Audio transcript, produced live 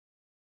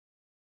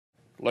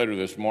Later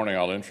this morning,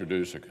 I'll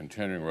introduce a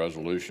continuing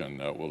resolution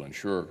that will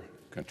ensure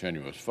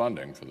continuous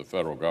funding for the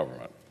federal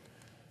government.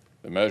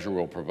 The measure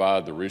will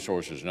provide the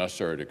resources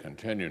necessary to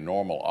continue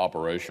normal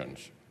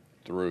operations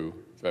through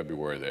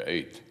February the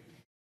 8th.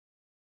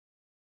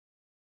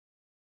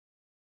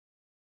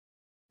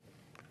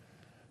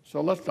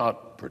 So let's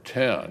not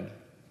pretend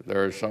that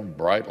there is some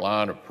bright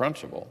line of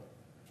principle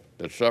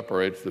that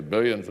separates the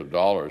billions of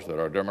dollars that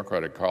our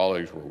Democratic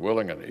colleagues were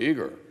willing and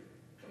eager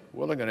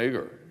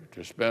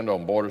to spend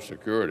on border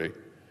security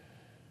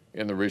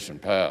in the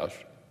recent past,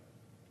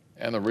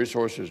 and the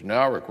resources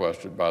now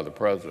requested by the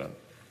President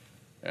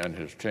and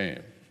his team.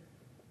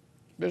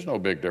 There's no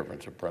big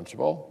difference of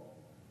principle.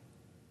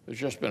 There's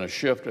just been a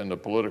shift in the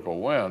political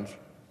winds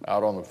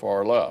out on the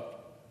far left.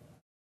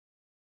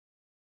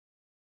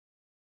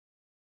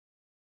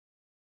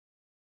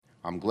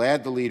 I'm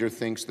glad the leader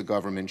thinks the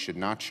government should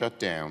not shut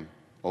down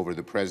over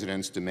the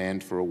President's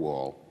demand for a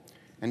wall,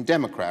 and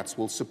Democrats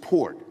will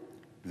support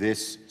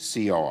this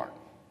CR.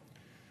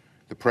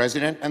 The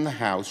President and the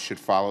House should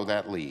follow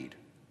that lead,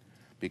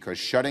 because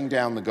shutting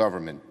down the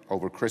government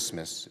over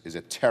Christmas is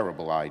a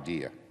terrible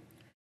idea.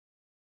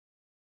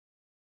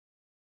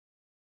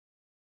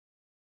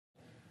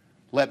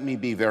 Let me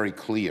be very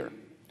clear.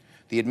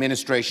 The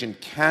administration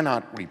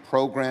cannot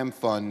reprogram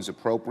funds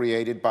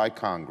appropriated by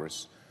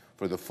Congress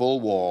for the full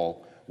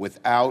wall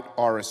without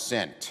our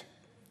assent.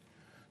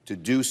 To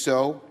do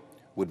so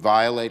would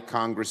violate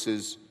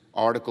Congress's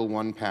Article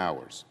 1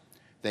 powers.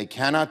 They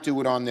cannot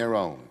do it on their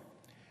own,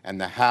 and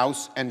the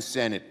House and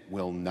Senate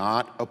will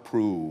not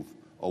approve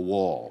a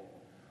wall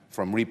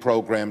from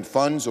reprogrammed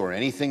funds or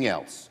anything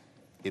else.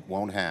 It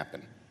won't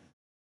happen.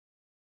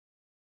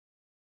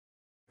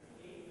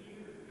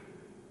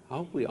 I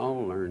hope we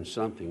all learn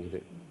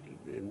something.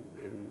 And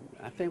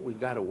I think we've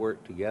got to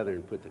work together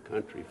and put the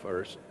country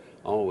first,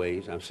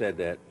 always. I've said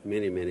that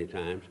many, many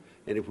times.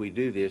 And if we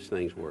do this,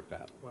 things work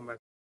out.